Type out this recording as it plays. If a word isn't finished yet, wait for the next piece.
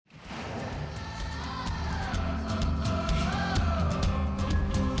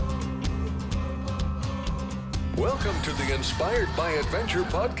to the Inspired by Adventure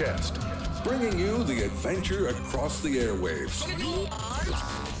podcast, bringing you the adventure across the airwaves.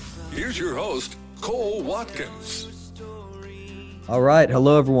 Here's your host, Cole Watkins. All right.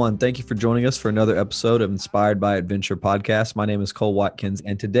 Hello, everyone. Thank you for joining us for another episode of Inspired by Adventure podcast. My name is Cole Watkins,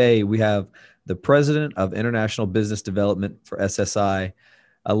 and today we have the President of International Business Development for SSI,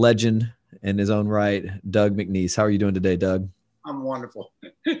 a legend in his own right, Doug McNeese. How are you doing today, Doug? I'm wonderful.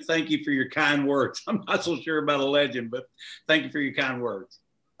 Thank you for your kind words. I'm not so sure about a legend, but thank you for your kind words.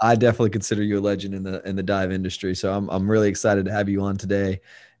 I definitely consider you a legend in the dive industry. So I'm really excited to have you on today,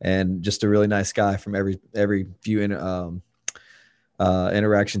 and just a really nice guy from every few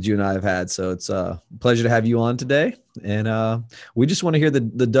interactions you and I have had. So it's a pleasure to have you on today. And we just want to hear the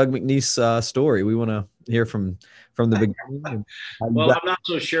Doug McNeese story. We want to hear from the beginning. Well, I'm not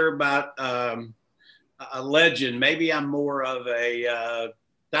so sure about a legend. Maybe I'm more of a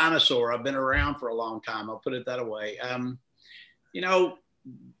dinosaur. I've been around for a long time. I'll put it that way.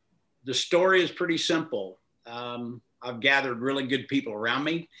 The story is pretty simple. I've gathered really good people around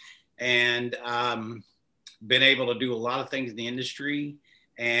me, and been able to do a lot of things in the industry,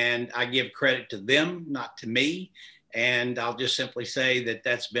 and I give credit to them, not to me. And I'll just simply say that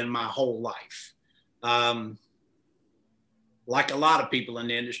that's been my whole life. Like a lot of people in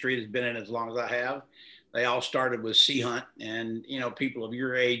the industry that's been in as long as I have, they all started with Sea Hunt, and people of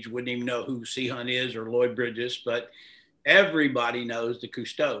your age wouldn't even know who Sea Hunt is or Lloyd Bridges, but everybody knows the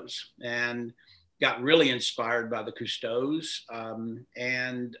Cousteaus, and got really inspired by the Cousteaus.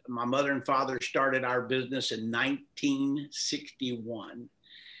 And my mother and father started our business in 1961,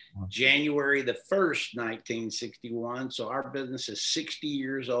 January the 1st, 1961. So our business is 60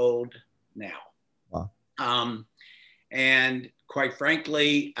 years old now. Wow. And quite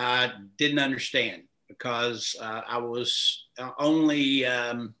frankly, I didn't understand, because I was only,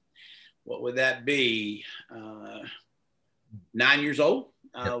 what would that be? 9 years old.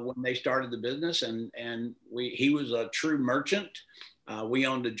 When they started the business, and he was a true merchant. We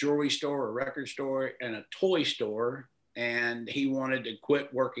owned a jewelry store, a record store, and a toy store. And he wanted to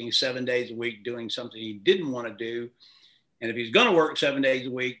quit working 7 days a week doing something he didn't want to do. And if he's going to work 7 days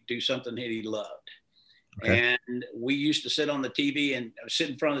a week, do something that he loved. Okay. And we used to sit on the TV and sit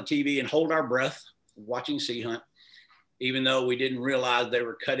in front of the TV and hold our breath watching Sea Hunt. Even though we didn't realize they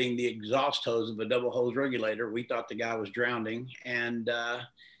were cutting the exhaust hose of a double hose regulator, we thought the guy was drowning, and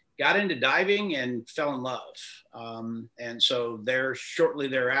got into diving and fell in love. And so shortly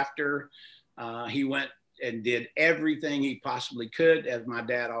thereafter, he went and did everything he possibly could, as my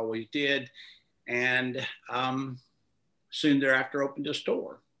dad always did. And soon thereafter opened a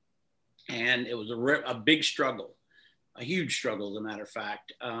store. And it was a big struggle. A huge struggle, as a matter of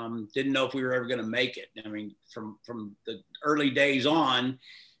fact. Didn't know if we were ever going to make it. I mean, from the early days on,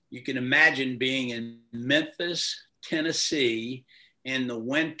 you can imagine being in Memphis, Tennessee in the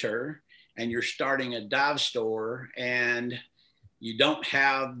winter, and you're starting a dive store, and you don't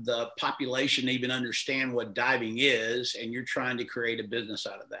have the population even understand what diving is, and you're trying to create a business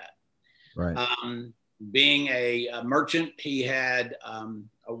out of that. Right. Being a merchant, he had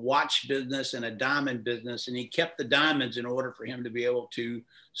a watch business and a diamond business, and he kept the diamonds in order for him to be able to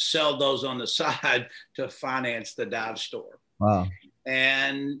sell those on the side to finance the dive store. Wow.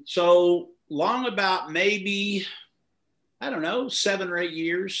 And so long about maybe, 7 or 8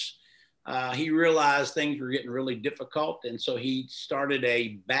 years, he realized things were getting really difficult. And so he started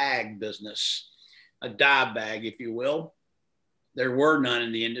a bag business, a dive bag, if you will. There were none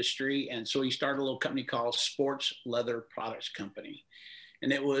in the industry. And so he started a little company called Sports Leather Products Company.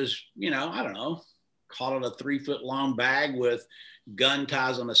 And it was, call it a 3-foot long bag with gun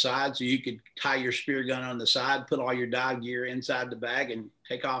ties on the side. So you could tie your spear gun on the side, put all your dive gear inside the bag, and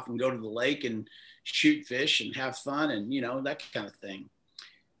take off and go to the lake and shoot fish and have fun and, that kind of thing.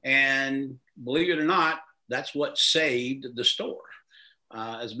 And believe it or not, that's what saved the store.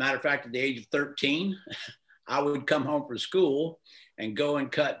 As a matter of fact, at the age of 13, I would come home from school and go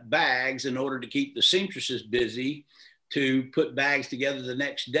and cut bags in order to keep the seamstresses busy to put bags together the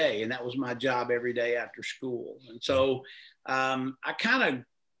next day. And that was my job every day after school. And so I kind of,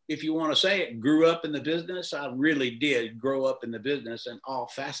 if you want to say it, grew up in the business. I really did grow up in the business and all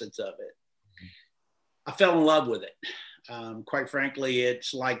facets of it. I fell in love with it. Quite frankly,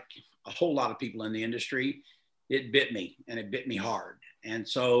 it's like a whole lot of people in the industry. It bit me, and it bit me hard. And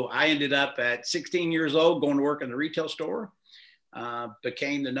so I ended up at 16 years old going to work in the retail store,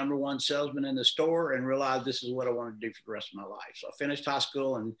 became the number one salesman in the store, and realized this is what I wanted to do for the rest of my life. So I finished high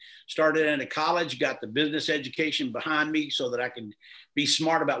school and started into college, got the business education behind me so that I could be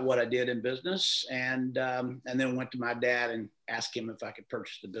smart about what I did in business. And then went to my dad and asked him if I could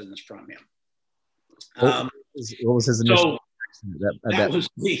purchase the business from him. What was his initial that was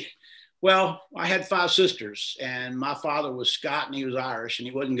me. Well, I had 5 sisters, and my father was Scott, and he was Irish, and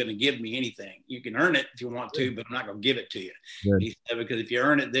he wasn't going to give me anything. You can earn it if you want to, but I'm not going to give it to you. He said, because if you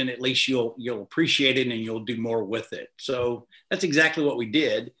earn it, then at least you'll appreciate it and you'll do more with it. So that's exactly what we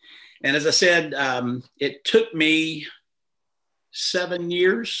did. And as I said, it took me 7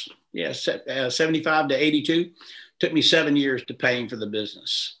 years. 75 to 82. Took me 7 years to pay him for the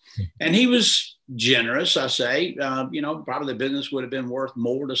business. And he was generous, I say. Probably the business would have been worth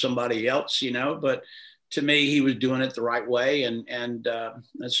more to somebody else, but to me, he was doing it the right way. And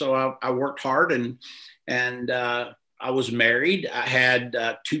so I worked hard and I was married. I had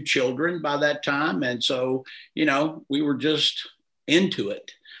 2 children by that time. And so, we were just into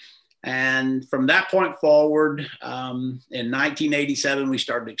it. And from that point forward, in 1987, we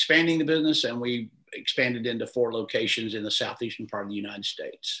started expanding the business, and we expanded into 4 locations in the southeastern part of the United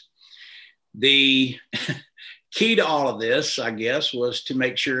States. The key to all of this, I guess, was to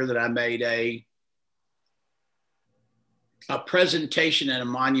make sure that I made a presentation and a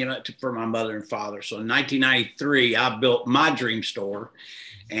monument for my mother and father. So in 1993, I built my dream store,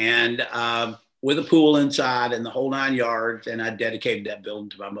 and with a pool inside and the whole 9 yards, and I dedicated that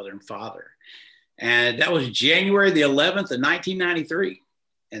building to my mother and father. And that was January the 11th of 1993.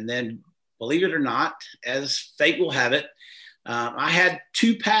 And then, believe it or not, as fate will have it, I had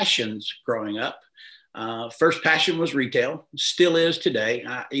 2 passions growing up. First passion was retail, still is today,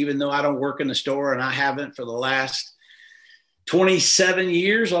 even though I don't work in the store, and I haven't for the last 27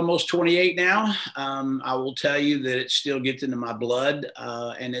 years, almost 28 now. I will tell you that it still gets into my blood,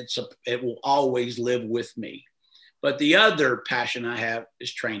 and it will always live with me. But the other passion I have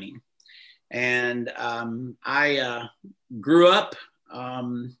is training. And I grew up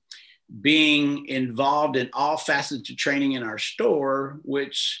being involved in all facets of training in our store,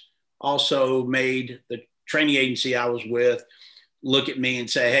 which also made the training agency I was with look at me and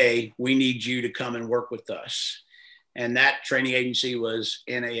say, hey, we need you to come and work with us. And that training agency was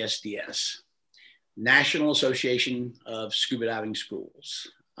NASDS, National Association of Scuba Diving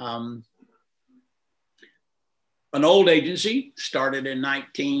Schools. An old agency, started in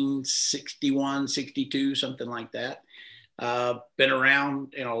 1961, 62, something like that. Been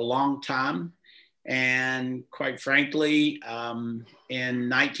around in a long time. And quite frankly, in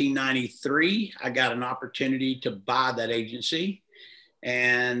 1993, I got an opportunity to buy that agency.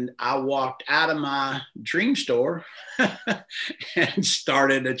 And I walked out of my dream store and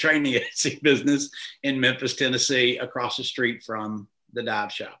started a training agency business in Memphis, Tennessee, across the street from the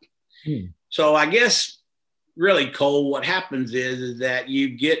dive shop. So I guess really, Cole, what happens is that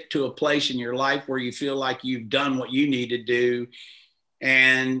you get to a place in your life where you feel like you've done what you need to do,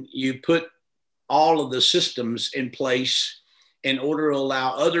 and you put all of the systems in place in order to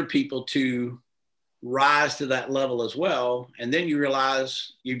allow other people to rise to that level as well. And then you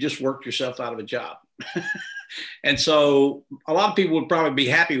realize you just worked yourself out of a job. And so a lot of people would probably be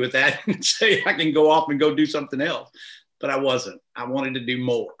happy with that and say, I can go off and go do something else. But I wasn't. I wanted to do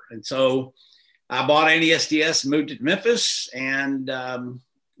more. And so I bought NASDS, moved to Memphis, and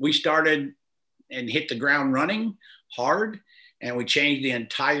we started and hit the ground running hard. And we changed the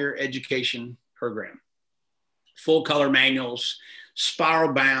entire education program. Full color manuals,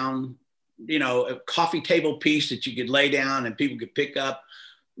 spiral bound, a coffee table piece that you could lay down and people could pick up,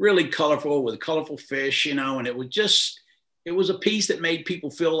 really colorful with colorful fish, and it was a piece that made people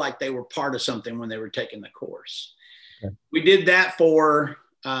feel like they were part of something when they were taking the course. Okay. We did that for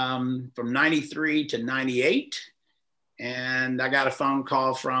from 93 to 98. And I got a phone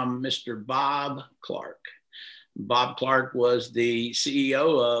call from Mr. Bob Clark. Bob Clark was the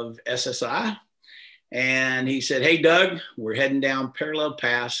CEO of SSI. And he said, hey, Doug, we're heading down parallel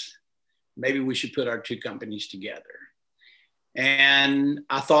paths. Maybe we should put our 2 companies together. And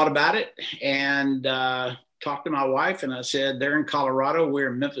I thought about it and talked to my wife, and I said, they're in Colorado,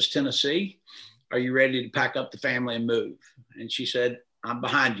 we're in Memphis, Tennessee. Are you ready to pack up the family and move? And she said, I'm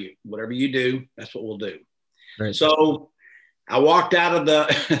behind you. Whatever you do, that's what we'll do. Right. So I walked out of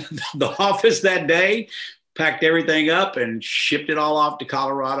the office that day, packed everything up, and shipped it all off to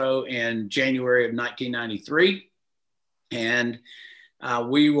Colorado in January of 1993. And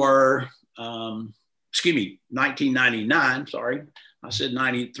we were 1999, sorry. I said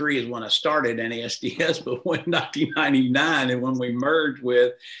 93 is when I started NASDS, but when 1999 and when we merged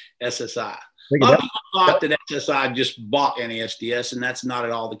with SSI. A lot of people thought that SSI just bought NASDS, and that's not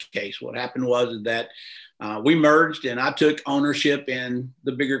at all the case. What happened was that we merged, and I took ownership in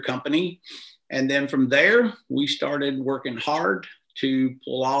the bigger company. And then from there, we started working hard to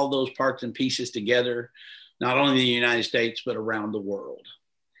pull all those parts and pieces together, not only in the United States, but around the world.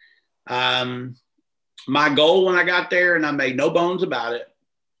 my goal when I got there, and I made no bones about it,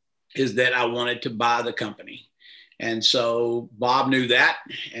 is that I wanted to buy the company. And so Bob knew that.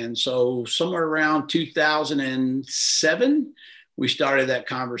 And so somewhere around 2007, we started that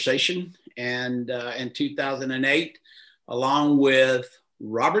conversation. And in 2008, along with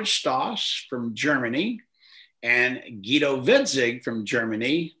Robert Stoss from Germany and Guido Witzig from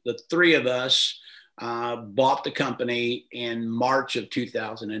Germany, the three of us bought the company in March of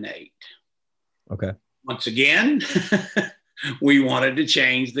 2008. Okay. Once again, we wanted to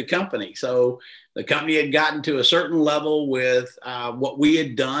change the company. So the company had gotten to a certain level with what we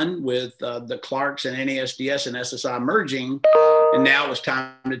had done with the Clarks and NASDS and SSI merging. And now it was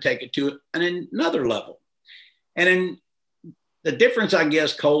time to take it to another level. And then the difference, I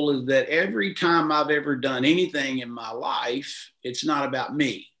guess, Cole, is that every time I've ever done anything in my life, it's not about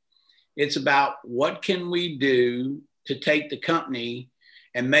me. It's about what can we do to take the company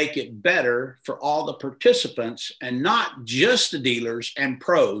and make it better for all the participants, and not just the dealers and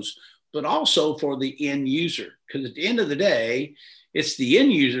pros, but also for the end user. Because at the end of the day, it's the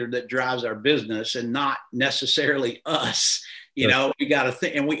end user that drives our business and not necessarily us. You know, we got to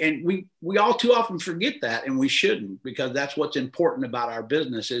think, and we all too often forget that, and we shouldn't, because that's what's important about our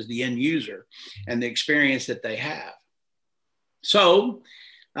business is the end user and the experience that they have. So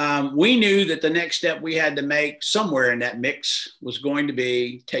we knew that the next step we had to make somewhere in that mix was going to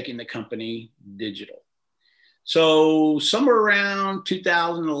be taking the company digital. So somewhere around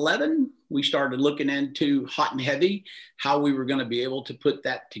 2011, we started looking into hot and heavy, how we were going to be able to put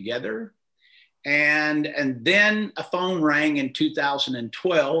that together. And then a phone rang in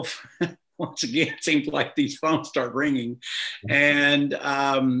 2012. Once again, it seems like these phones start ringing. And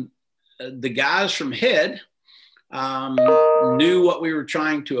the guys from HEAD knew what we were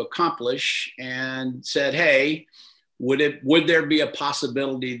trying to accomplish and said, hey, would there be a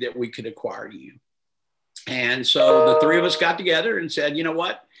possibility that we could acquire you? And so the three of us got together and said, you know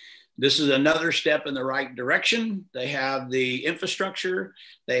what? This is another step in the right direction. They have the infrastructure,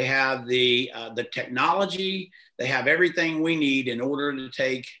 they have the technology, they have everything we need in order to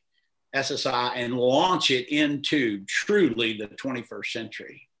take SSI and launch it into truly the 21st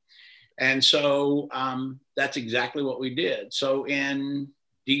century. And so that's exactly what we did. So in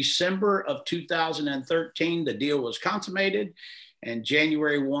December of 2013, the deal was consummated, and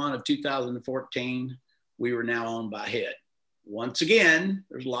January 1 of 2014, we were now owned by HEAD. Once again,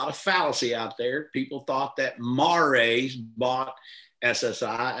 there's a lot of fallacy out there. People thought that Mares bought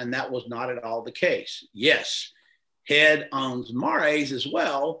SSI, and that was not at all the case. Yes, HEAD owns Mares as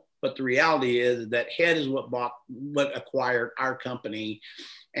well, but the reality is that HEAD is what acquired our company,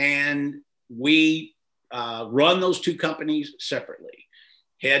 and we run those two companies separately.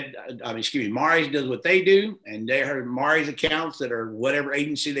 Mares does what they do, and they have Mares accounts that are whatever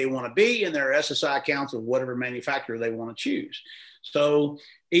agency they want to be, and their SSI accounts of whatever manufacturer they want to choose. So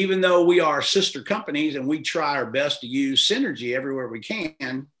even though we are sister companies and we try our best to use synergy everywhere we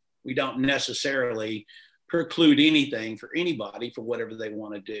can, we don't necessarily preclude anything for anybody for whatever they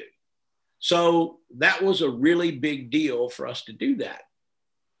want to do. So that was a really big deal for us to do that.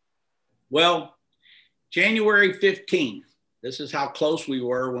 Well, January 15th, this is how close we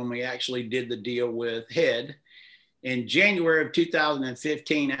were when we actually did the deal with HEAD. In January of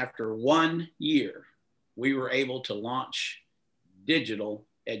 2015, after 1 year, we were able to launch digital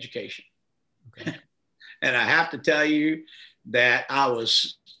education. Okay. And I have to tell you that I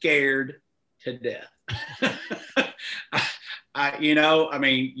was scared to death.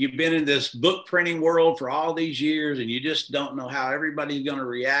 You've been in this book printing world for all these years, and you just don't know how everybody's going to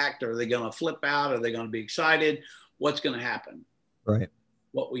react. Are they going to flip out? Are they going to be excited? What's going to happen? Right.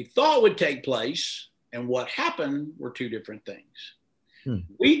 What we thought would take place and what happened were two different things.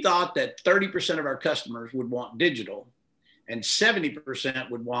 We thought that 30% of our customers would want digital and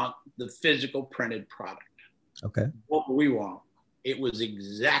 70% would want the physical printed product. Okay. What were we wrong? It was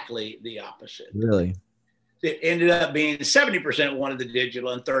exactly the opposite. Really? It ended up being 70% wanted the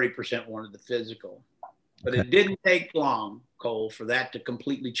digital and 30% wanted the physical. But It didn't take long, Cole, for that to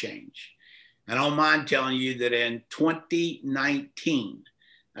completely change. And I don't mind telling you that in 2019,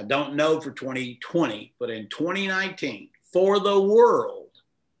 I don't know for 2020, but in 2019, for the world,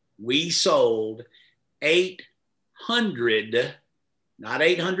 we sold 800, not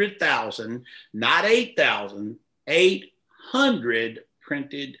 800,000, not 8,000, 800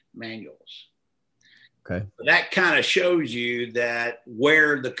 printed manuals. Okay. That kind of shows you that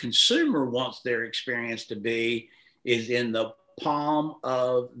where the consumer wants their experience to be is in the palm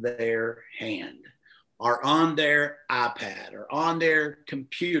of their hand or on their iPad or on their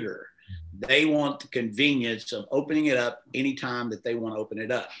computer. They want the convenience of opening it up anytime that they want to open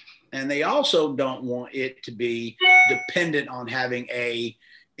it up. And they also don't want it to be dependent on having a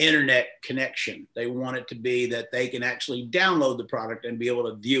internet connection. They want it to be that they can actually download the product and be able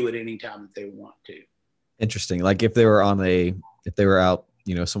to view it anytime that they want to. Interesting. Like if they were out,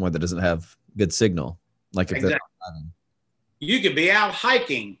 somewhere that doesn't have good signal, like if Exactly. they're You could be out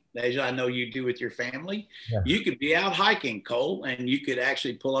hiking, as I know you do with your family. Yeah. You could be out hiking, Cole, and you could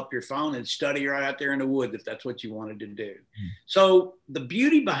actually pull up your phone and study right out there in the woods if that's what you wanted to do. So the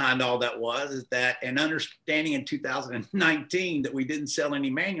beauty behind all that is that, and understanding in 2019 that we didn't sell any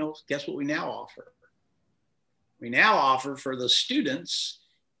manuals, guess what we now offer? We now offer for the students,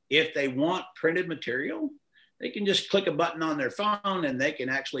 if they want printed material, they can just click a button on their phone and they can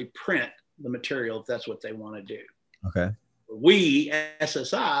actually print the material if that's what they want to do. Okay. We,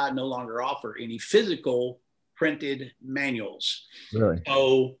 SSI, no longer offer any physical printed manuals. Really?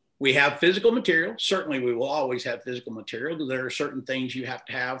 So we have physical material. Certainly, we will always have physical material because there are certain things you have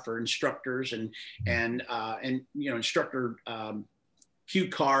to have for instructors and instructor cue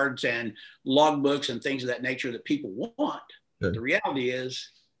cards and logbooks and things of that nature that people want. But the reality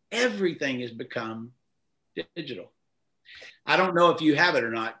is, everything has become digital. I don't know if you have it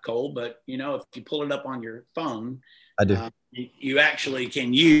or not, Cole, but if you pull it up on your phone, I do. You actually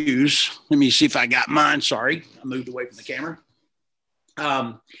can use, let me see if I got mine. Sorry, I moved away from the camera.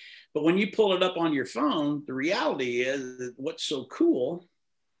 But when you pull it up on your phone, the reality is that what's so cool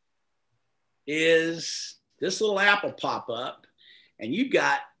is this little app will pop up and you've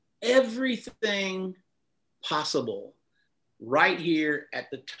got everything possible right here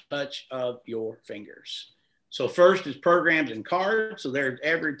at the touch of your fingers. So first is programs and cards. So there's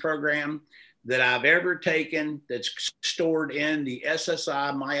every program that I've ever taken that's stored in the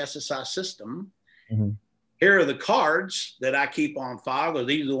SSI, my SSI system. Mm-hmm. Here are the cards that I keep on file, because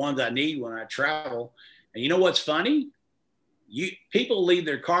these are the ones I need when I travel. And you know what's funny? People leave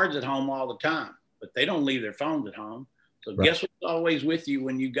their cards at home all the time, but they don't leave their phones at home. So Right. Guess what's always with you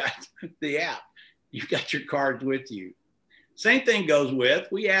when you got the app? You've got your cards with you. Same thing goes with,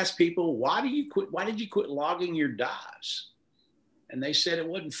 we ask people, why did you quit logging your dives? And they said it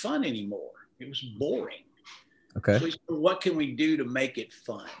wasn't fun anymore. It was boring. Okay. So we said, what can we do to make it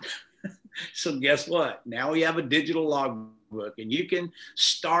fun? So guess what? Now we have a digital logbook, and you can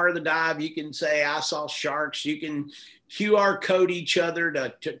star the dive. You can say, I saw sharks. You can QR code each other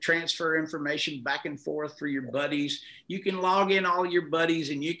to transfer information back and forth for your buddies. You can log in all your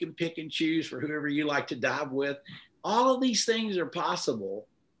buddies, and you can pick and choose for whoever you like to dive with. All of these things are possible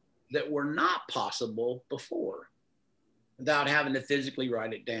that were not possible before without having to physically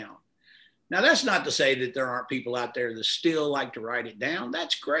write it down. Now, that's not to say that there aren't people out there that still like to write it down.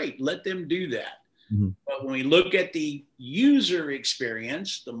 That's great. Let them do that. Mm-hmm. But when we look at the user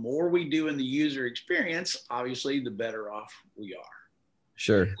experience, the more we do in the user experience, obviously, the better off we are.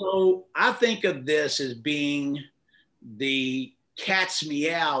 Sure. So I think of this as being the cat's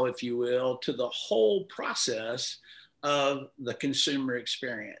meow, if you will, to the whole process of the consumer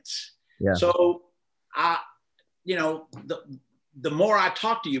experience. Yeah. So the more I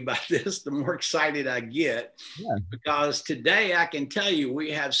talk to you about this, the more excited I get. Yeah. Because today I can tell you we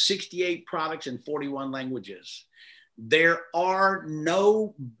have 68 products in 41 languages. There are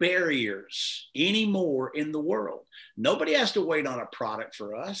no barriers anymore in the world. Nobody has to wait on a product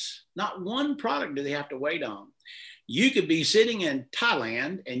for us. Not one product do they have to wait on. You could be sitting in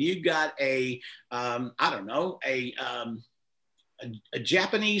Thailand and you've got a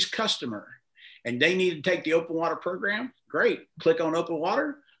Japanese customer and they need to take the open water program. Great. Click on open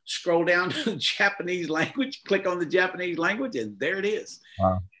water, scroll down to the Japanese language, click on the Japanese language, and there it is.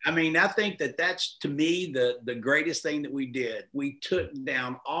 Wow. I mean, I think that's, to me, the greatest thing that we did. We took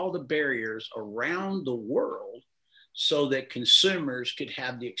down all the barriers around the world so that consumers could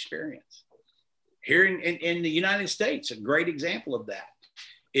have the experience. Here in the United States, a great example of that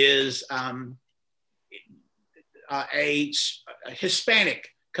is a Hispanic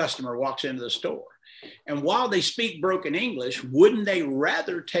customer walks into the store. And while they speak broken English, wouldn't they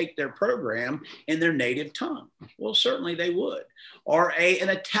rather take their program in their native tongue? Well, certainly they would. Or an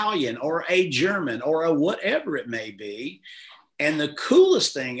Italian or a German or a whatever it may be. And the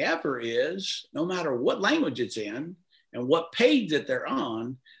coolest thing ever is no matter what language it's in and what page that they're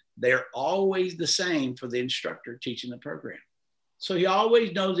on, they're always the same for the instructor teaching the program. So he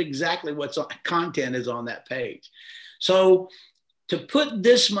always knows exactly what content is on that page. So to put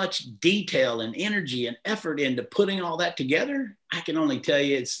this much detail and energy and effort into putting all that together, I can only tell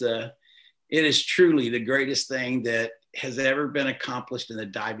you it is truly the greatest thing that has ever been accomplished in the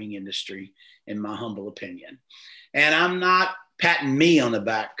diving industry, in my humble opinion. And I'm not patting me on the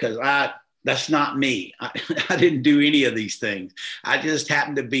back because That's not me. I didn't do any of these things. I just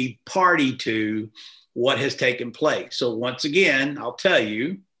happened to be party to what has taken place. So once again, I'll tell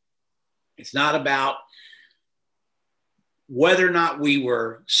you, it's not about whether or not we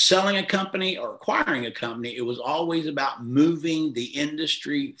were selling a company or acquiring a company. It was always about moving the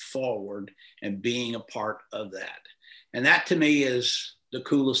industry forward and being a part of that. And that to me is the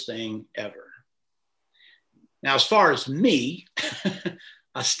coolest thing ever. Now, as far as me,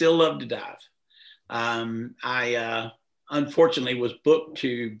 I still love to dive. I unfortunately was booked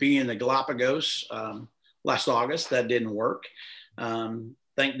to be in the Galapagos last August. That didn't work.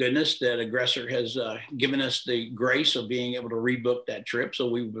 Thank goodness that Aggressor has given us the grace of being able to rebook that trip. So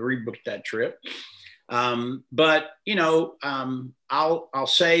we rebooked that trip. But, you know, I'll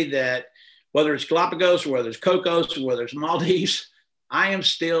say that whether it's Galapagos or whether it's Cocos or whether it's Maldives, I am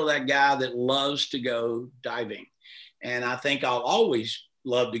still that guy that loves to go diving. And I think I'll always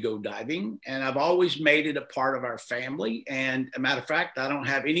love to go diving. And I've always made it a part of our family. And a matter of fact, I don't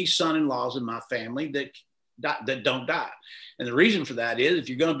have any son-in-laws in my family that don't dive. And the reason for that is if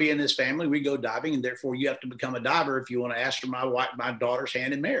you're going to be in this family, we go diving, and therefore you have to become a diver if you want to ask for my daughter's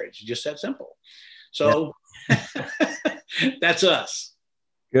hand in marriage. Just that simple. So yeah. That's us.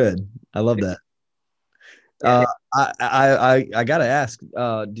 Good. I love that. I got to ask,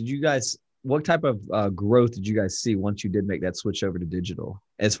 what type of growth did you guys see once you did make that switch over to digital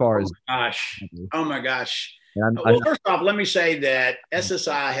as far as? Oh my gosh. Well, first off, let me say that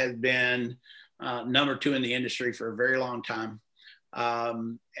SSI has been number 2 in the industry for a very long time.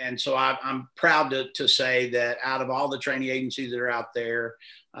 And so I'm proud to say that out of all the training agencies that are out there,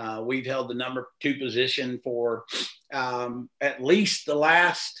 we've held the number 2 position for at least the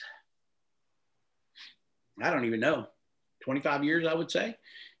last, I don't even know, 25 years, I would say,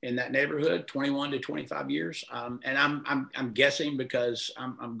 in that neighborhood, 21 to 25 years. And I'm guessing because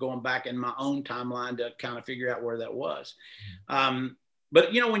I'm going back in my own timeline to kind of figure out where that was.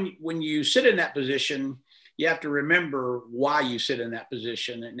 But, you know, when you sit in that position, you have to remember why you sit in that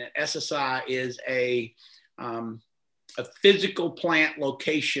position. And SSI is a physical plant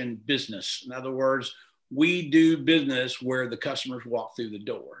location business. In other words, we do business where the customers walk through the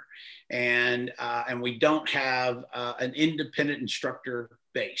door. And we don't have an independent instructor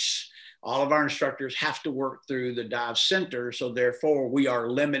base. All of our instructors have to work through the dive center. So therefore, we are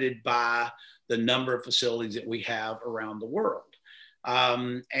limited by the number of facilities that we have around the world.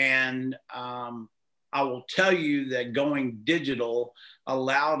 I will tell you that going digital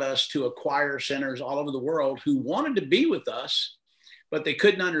allowed us to acquire centers all over the world who wanted to be with us, but they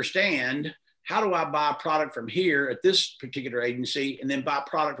couldn't understand, how do I buy a product from here at this particular agency and then buy a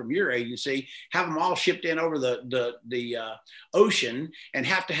product from your agency, have them all shipped in over the ocean and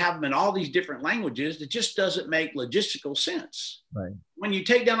have to have them in all these different languages? It just doesn't make logistical sense. Right. When you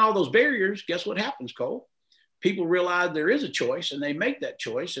take down all those barriers, guess what happens, Cole? People realize there is a choice and they make that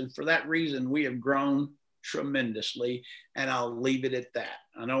choice. And for that reason, we have grown tremendously. And I'll leave it at that.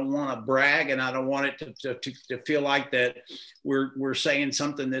 I don't want to brag, and I don't want it to feel like that we're saying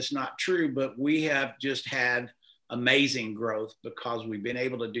something that's not true, but we have just had amazing growth because we've been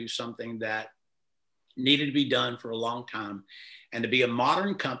able to do something that needed to be done for a long time, and to be a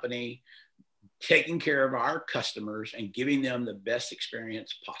modern company taking care of our customers and giving them the best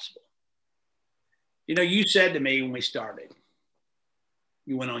experience possible. You know, you said to me when we started,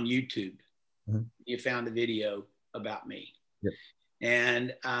 you went on YouTube, you found a video about me. Yep.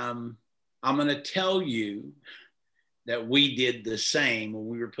 And I'm going to tell you that we did the same when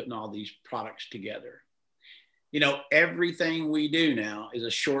we were putting all these products together. You know, everything we do now is a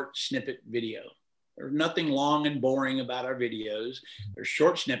short snippet video. There's nothing long and boring about our videos. They're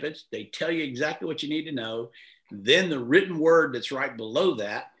short snippets. They tell you exactly what you need to know. Then the written word that's right below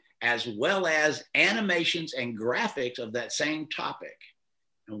that, as well as animations and graphics of that same topic.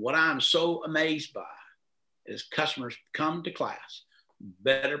 And what I'm so amazed by is customers come to class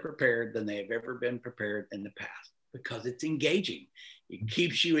better prepared than they have ever been prepared in the past, because it's engaging. It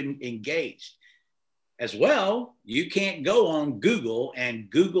keeps you engaged. As well, you can't go on Google and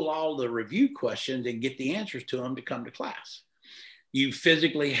Google all the review questions and get the answers to them to come to class. You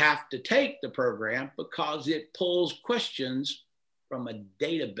physically have to take the program because it pulls questions from a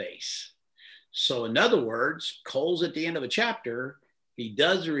database. So in other words, Cole's at the end of a chapter, he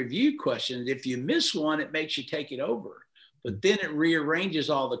does the review questions. If you miss one, it makes you take it over. But then it rearranges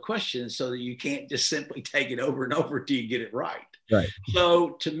all the questions so that you can't just simply take it over and over till you get it right. Right.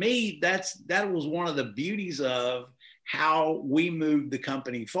 So to me, that was one of the beauties of how we moved the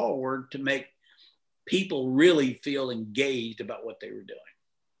company forward to make people really feel engaged about what they were doing.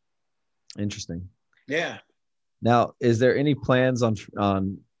 Interesting. Yeah. Now, is there any plans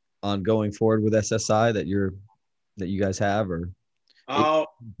on on going forward with SSI that you guys have, or Oh,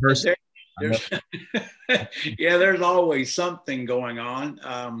 there's yeah, there's always something going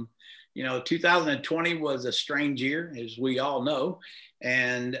on. 2020 was a strange year, as we all know.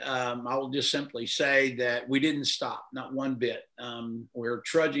 And I will just simply say that we didn't stop, not one bit. We're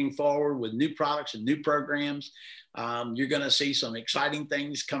trudging forward with new products and new programs. You're going to see some exciting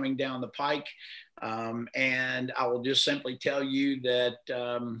things coming down the pike. And I will just simply tell you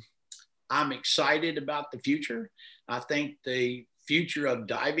that I'm excited about the future. I think the future of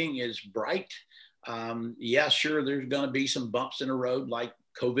diving is bright. Yeah, sure, there's going to be some bumps in the road like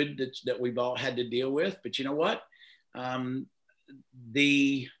COVID that we've all had to deal with. But you know what?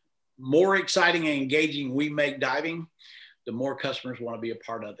 The more exciting and engaging we make diving, the more customers want to be a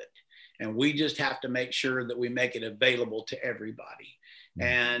part of it. And we just have to make sure that we make it available to everybody.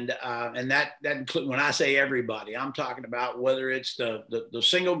 And that includes, when I say everybody, I'm talking about whether it's the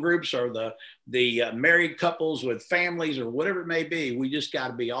single groups or the married couples with families or whatever it may be. We just got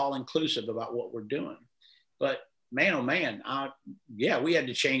to be all inclusive about what we're doing. But man, oh man, yeah, we had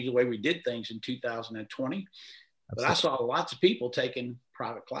to change the way we did things in 2020. But I saw lots of people taking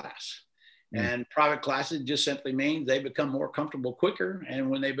private class. And private classes just simply means they become more comfortable quicker. And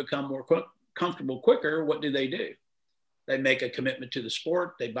when they become more comfortable quicker, what do? They make a commitment to the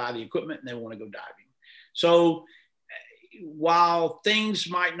sport, they buy the equipment, and they want to go diving. So while things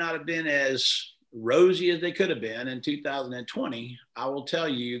might not have been as rosy as they could have been in 2020, I will tell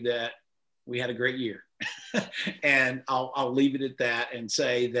you that we had a great year. And I'll leave it at that and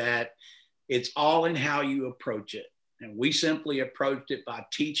say that it's all in how you approach it. And we simply approached it by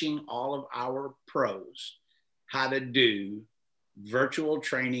teaching all of our pros how to do virtual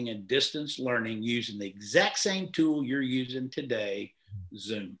training and distance learning using the exact same tool you're using today,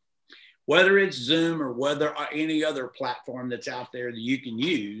 Zoom. Whether it's Zoom or whether any other platform that's out there that you can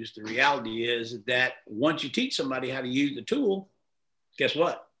use, the reality is that once you teach somebody how to use the tool, guess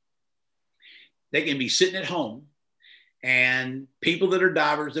what? They can be sitting at home, and people that are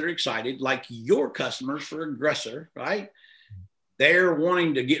divers that are excited, like your customers for Aggressor, right? They're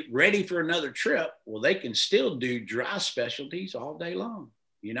wanting to get ready for another trip. Well, they can still do dry specialties all day long,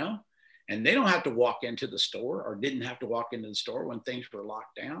 and they don't have to walk into the store, or didn't have to walk into the store when things were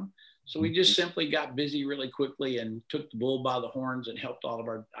locked down. So we just simply got busy really quickly and took the bull by the horns and helped all of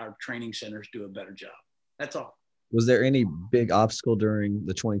our training centers do a better job. That's all. Was there any big obstacle during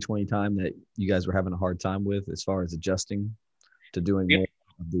the 2020 time that you guys were having a hard time with as far as adjusting to doing more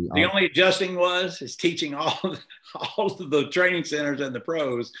of the only adjusting is teaching all of the training centers and the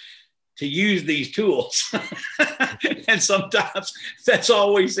pros to use these tools. And sometimes that's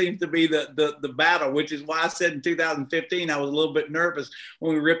always seems to be the battle, which is why I said in 2015, I was a little bit nervous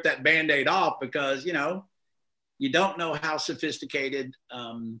when we ripped that Band-Aid off, because, you don't know how sophisticated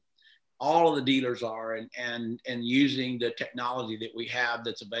all of the dealers are and using the technology that we have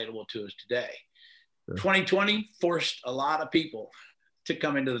that's available to us today. Sure. 2020 forced a lot of people to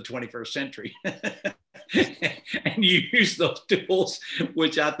come into the 21st century and use those tools,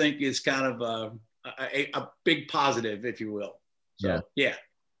 which I think is kind of a big positive, if you will. So yeah,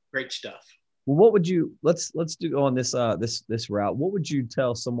 great stuff. Well, what would you, let's go on this route. What would you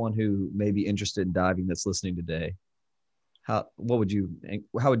tell someone who may be interested in diving that's listening today? How would you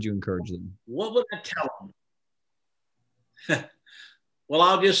encourage them? What would I tell them? Well,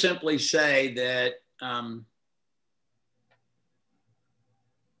 I'll just simply say that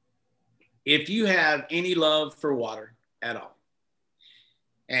if you have any love for water at all,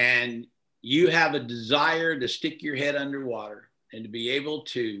 and you have a desire to stick your head underwater and to be able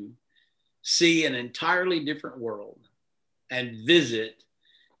to see an entirely different world and visit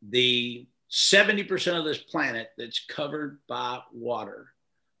the 70% of this planet that's covered by water,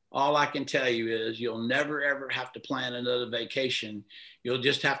 all I can tell you is you'll never, ever have to plan another vacation. You'll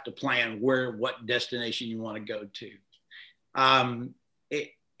just have to plan what destination you want to go to.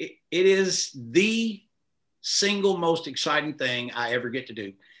 It is the single most exciting thing I ever get to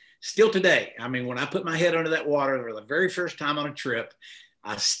do. Still today, I mean, when I put my head under that water for the very first time on a trip,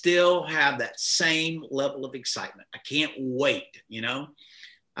 I still have that same level of excitement. I can't wait,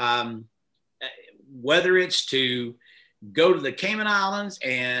 whether it's to go to the Cayman Islands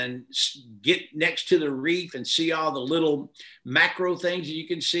and get next to the reef and see all the little macro things that you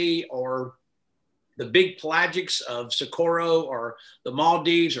can see, or the big pelagics of Socorro or the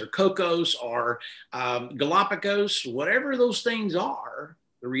Maldives or Cocos or Galapagos, whatever those things are,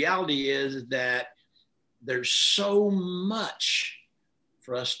 the reality is that there's so much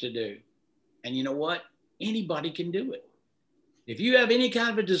for us to do. And you know what? Anybody can do it. If you have any kind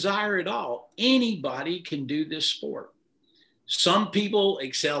of a desire at all, anybody can do this sport. Some people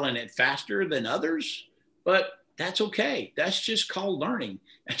excel in it faster than others, but that's okay. That's just called learning.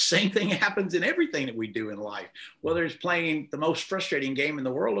 And same thing happens in everything that we do in life, whether it's playing the most frustrating game in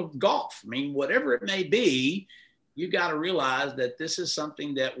the world of golf. I mean, whatever it may be, you got to realize that this is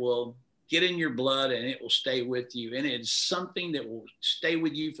something that will get in your blood and it will stay with you. And it's something that will stay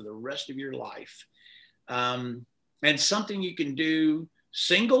with you for the rest of your life. And something you can do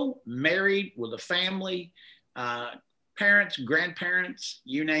single, married, with a family, parents, grandparents,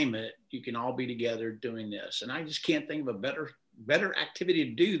 you name it, you can all be together doing this. And I just can't think of a better activity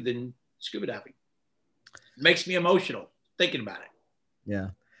to do than scuba diving. It makes me emotional thinking about it. Yeah.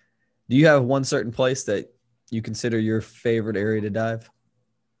 Do you have one certain place that you consider your favorite area to dive?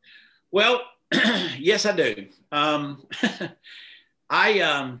 Well, yes, I do.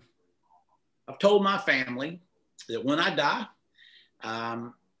 I've told my family that when I die,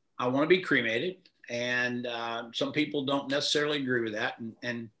 I want to be cremated. And some people don't necessarily agree with that.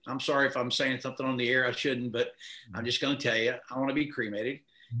 And I'm sorry if I'm saying something on the air I shouldn't, but I'm just going to tell you, I want to be cremated.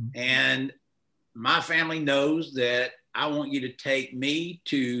 Mm-hmm. And my family knows that I want you to take me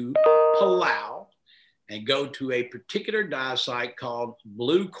to Palau and go to a particular dive site called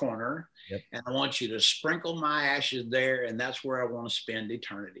Blue Corner. Yep. And I want you to sprinkle my ashes there. And that's where I want to spend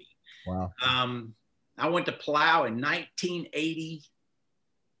eternity. Wow. I went to Palau in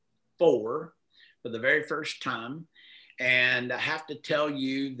 1984 for the very first time. And I have to tell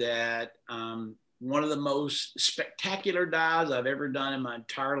you that one of the most spectacular dives I've ever done in my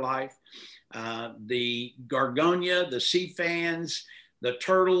entire life. The Gorgonia, the sea fans, the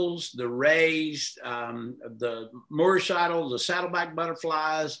turtles, the rays, the Moorish idols, the saddleback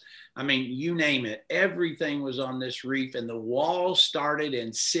butterflies. I mean, you name it. Everything was on this reef, and the wall started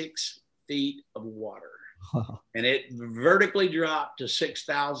in 6 feet of water. Wow. And it vertically dropped to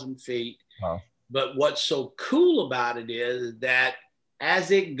 6,000 feet. Wow. But what's so cool about it is that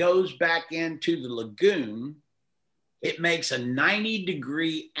as it goes back into the lagoon, it makes a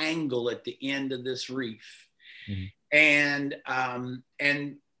 90-degree angle at the end of this reef. Mm-hmm. And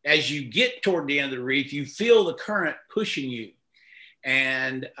as you get toward the end of the reef, you feel the current pushing you.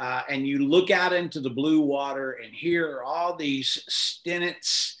 And you look out into the blue water, and here are all these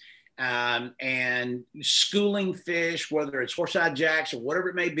stenots and schooling fish, whether it's horse-eyed jacks or whatever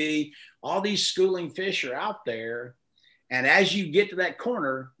it may be. All these schooling fish are out there. And as you get to that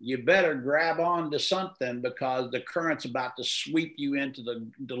corner, you better grab on to something, because the current's about to sweep you into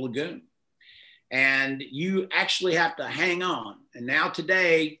the lagoon. And you actually have to hang on. And now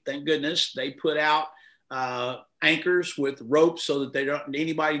today, thank goodness, they put out anchors with ropes so that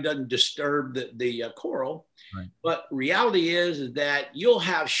anybody doesn't disturb the coral. Right. But reality is that you'll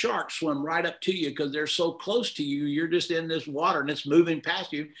have sharks swim right up to you because they're so close to you. You're just in this water and it's moving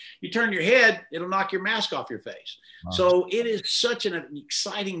past you. You turn your head, it'll knock your mask off your face. Wow. So it is such an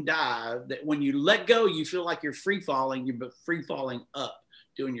exciting dive that when you let go, you feel like you're free falling. You're free falling up,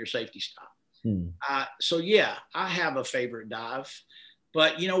 doing your safety stop. So yeah, I have a favorite dive.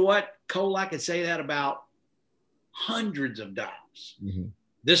 But you know what, Cole, I could say that about hundreds of dives. Mm-hmm.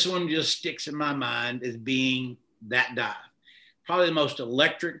 This one just sticks in my mind as being that dive. Probably the most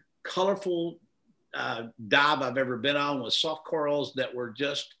electric, colorful dive I've ever been on, with soft corals that were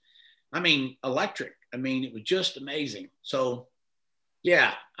just, electric. It was just amazing. So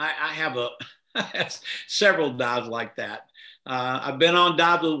yeah, I have several dives like that. I've been on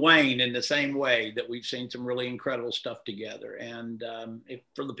dives with Wayne in the same way, that we've seen some really incredible stuff together. And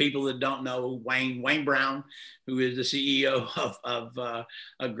for the people that don't know, Wayne Brown, who is the CEO of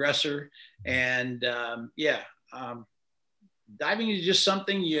Aggressor. And diving is just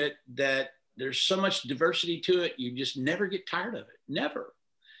something that there's so much diversity to it. You just never get tired of it. Never.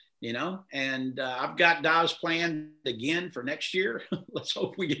 And I've got dives planned again for next year. Let's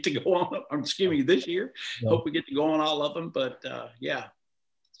hope we get to go on. This year. Yeah. Hope we get to go on all of them. But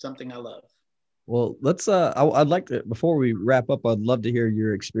something I love. Well, let's. I'd like to, before we wrap up, I'd love to hear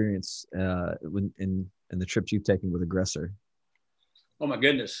your experience in the trips you've taken with Aggressor. Oh my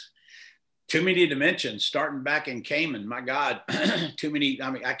goodness, too many to mention. Starting back in Cayman, my God, too many.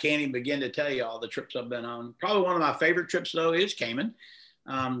 I can't even begin to tell you all the trips I've been on. Probably one of my favorite trips though is Cayman.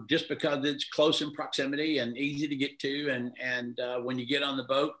 Just because it's close in proximity and easy to get to. And when you get on the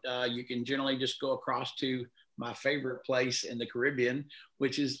boat, you can generally just go across to my favorite place in the Caribbean,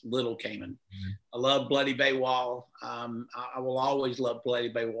 which is Little Cayman. Mm-hmm. I love Bloody Bay Wall. I will always love Bloody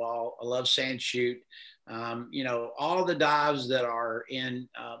Bay Wall. I love Sand Chute. All the dives that are in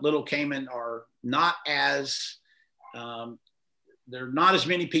Little Cayman are not as, there are not as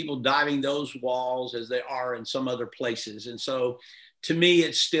many people diving those walls as they are in some other places. And so to me,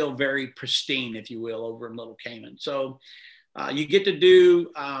 it's still very pristine, if you will, over in Little Cayman. So You get to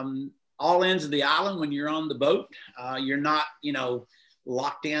do all ends of the island when you're on the boat. You're not,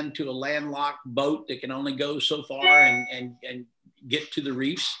 locked into a landlocked boat that can only go so far and get to the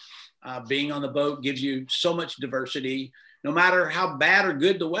reefs. Being on the boat gives you so much diversity. No matter how bad or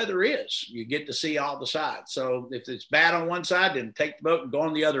good the weather is, you get to see all the sides. So if it's bad on one side, then take the boat and go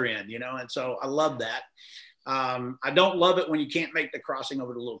on the other end, And so I love that. I don't love it when you can't make the crossing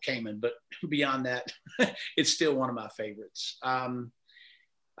over to Little Cayman, but beyond that, it's still one of my favorites.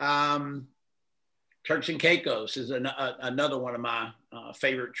 Turks and Caicos is another one of my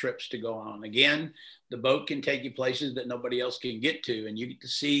favorite trips to go on. Again, the boat can take you places that nobody else can get to, and you get to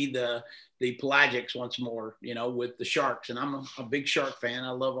see the pelagics once more, with the sharks. And I'm a big shark fan.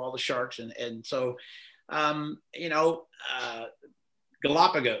 I love all the sharks, and so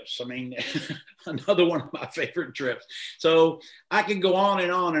Galapagos. I mean, another one of my favorite trips. So I could go on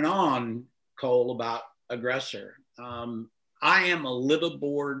and on and on, Cole, about Aggressor. I am a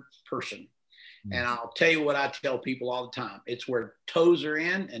liveaboard person. And I'll tell you what I tell people all the time. It's where toes are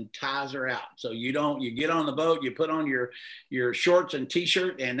in and ties are out. So you get on the boat, you put on your shorts and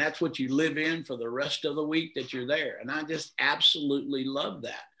t-shirt, and that's what you live in for the rest of the week that you're there. And I just absolutely love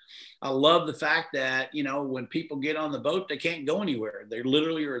that. I love the fact that, when people get on the boat, they can't go anywhere. They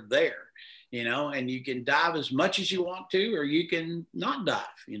literally are there, and you can dive as much as you want to, or you can not dive,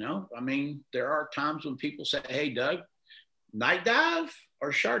 I mean, there are times when people say, hey, Doug, night dive or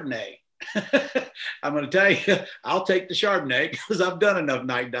Chardonnay? I'm going to tell you, I'll take the Chardonnay because I've done enough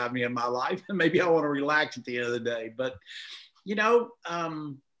night diving in my life, and maybe I want to relax at the end of the day. But,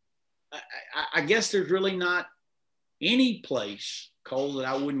 I guess there's really not any place, Cole, that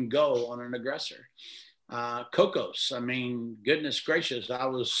I wouldn't go on an Aggressor. Cocos, I mean, goodness gracious, I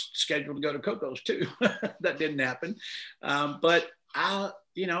was scheduled to go to Cocos too. That didn't happen. But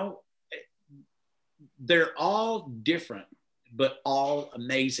they're all different, but all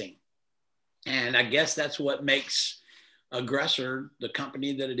amazing. And I guess that's what makes Aggressor the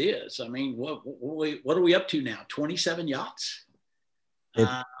company that it is. I mean, what are we up to now? 27 yachts?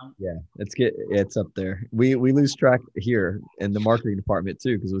 It's up there. We lose track here in the marketing department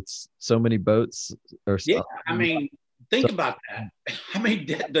too, because it's so many boats. I mean, think about that. I mean,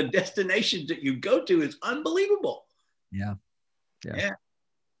 the destinations that you go to is unbelievable. Yeah.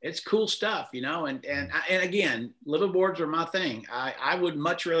 It's cool stuff, and again, liveaboards are my thing. I would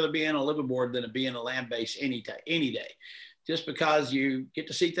much rather be in a liveaboard than to be in a land base any day, just because you get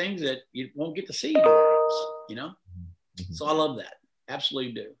to see things that you won't get to see anywhere else, Mm-hmm. So I love that.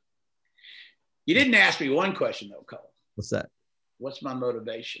 Absolutely do. You didn't ask me one question though, Cole. What's that? What's my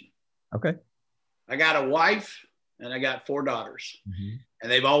motivation? Okay. I got a wife and I got 4 daughters, mm-hmm.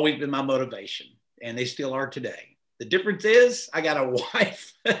 and they've always been my motivation, and they still are today. The difference is I got a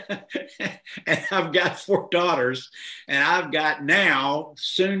wife and I've got 4 daughters, and I've got now,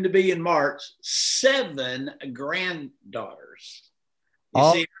 soon to be in March, 7 granddaughters.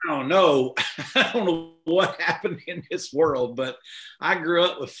 You see, I don't know what happened in this world, but I grew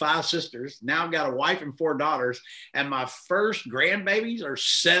up with 5 sisters. Now I've got a wife and 4 daughters, and my first grandbabies are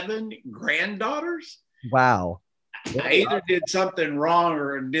 7 granddaughters. Wow. I either did something wrong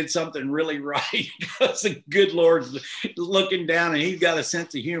or did something really right, because the good Lord's looking down and he's got a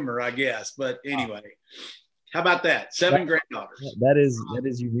sense of humor, I guess. But anyway, how about that? 7 granddaughters. That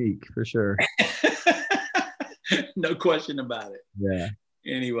is unique for sure. No question about it. Yeah.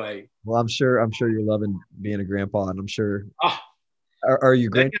 Anyway. Well, I'm sure you're loving being a grandpa, and I'm sure. Are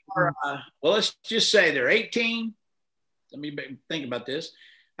you great? Well, let's just say they're 18. Let me think about this.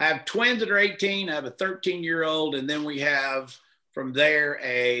 I have twins that are 18. I have a 13-year-old, and then we have from there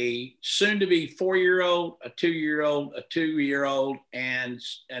a soon-to-be 4-year-old, a 2-year-old, a 2-year-old, and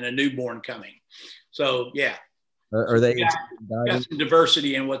a newborn coming. So yeah, are they got some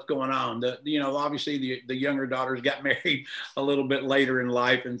diversity in what's going on? Obviously the younger daughters got married a little bit later in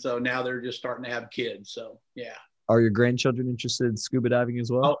life, and so now they're just starting to have kids. So yeah. Are your grandchildren interested in scuba diving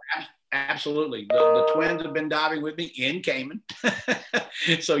as well? Oh, absolutely. The twins have been diving with me in Cayman.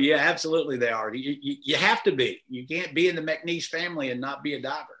 So yeah, absolutely they are. You have to be. You can't be in the McNeese family and not be a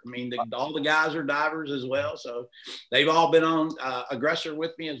diver. I mean, all the guys are divers as well. So they've all been on Aggressor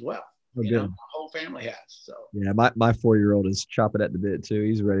with me as well. My whole family has. So yeah, my 4-year-old is chopping at the bit too.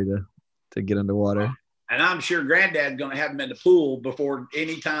 He's ready to get underwater. And I'm sure Granddad's going to have him in the pool before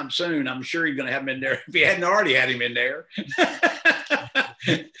any time soon. I'm sure he's going to have him in there if he hadn't already had him in there.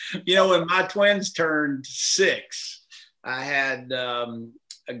 When my twins turned 6, I had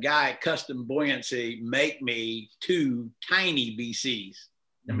a guy at Custom Buoyancy make me 2 tiny BCs.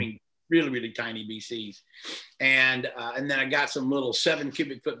 I mean, really, really tiny BCs. And then I got some little 7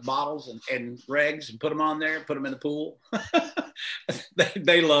 cubic foot bottles and regs and put them on there, put them in the pool.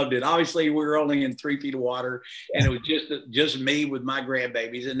 they loved it. Obviously, we were only in 3 feet of water, and it was just me with my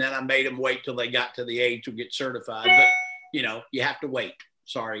grandbabies. And then I made them wait till they got to the age to get certified. But, you have to wait.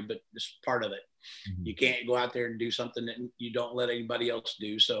 Sorry, but it's part of it. Mm-hmm. You can't go out there and do something that you don't let anybody else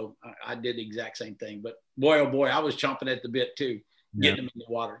do. So I did the exact same thing. But boy, oh boy, I was chomping at the bit too, getting them in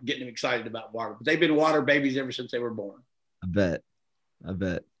the water, getting them excited about water. But they've been water babies ever since they were born. I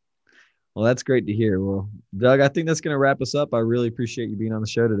bet. Well, that's great to hear. Well, Doug, I think that's going to wrap us up. I really appreciate you being on the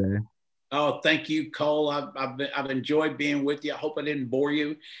show today. Oh, thank you, Cole. I've enjoyed being with you. I hope I didn't bore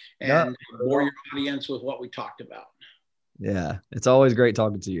you and bore your audience with what we talked about. Yeah, it's always great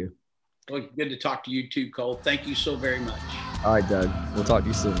talking to you. Well, good to talk to you too, Cole. Thank you so very much. All right, Doug. We'll talk to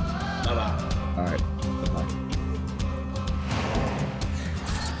you soon. Bye-bye. All right. Bye-bye.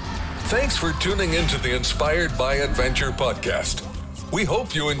 Thanks for tuning into the Inspired by Adventure podcast. We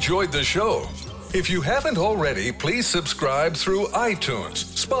hope you enjoyed the show. If you haven't already, please subscribe through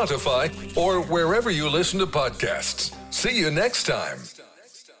iTunes, Spotify, or wherever you listen to podcasts. See you next time.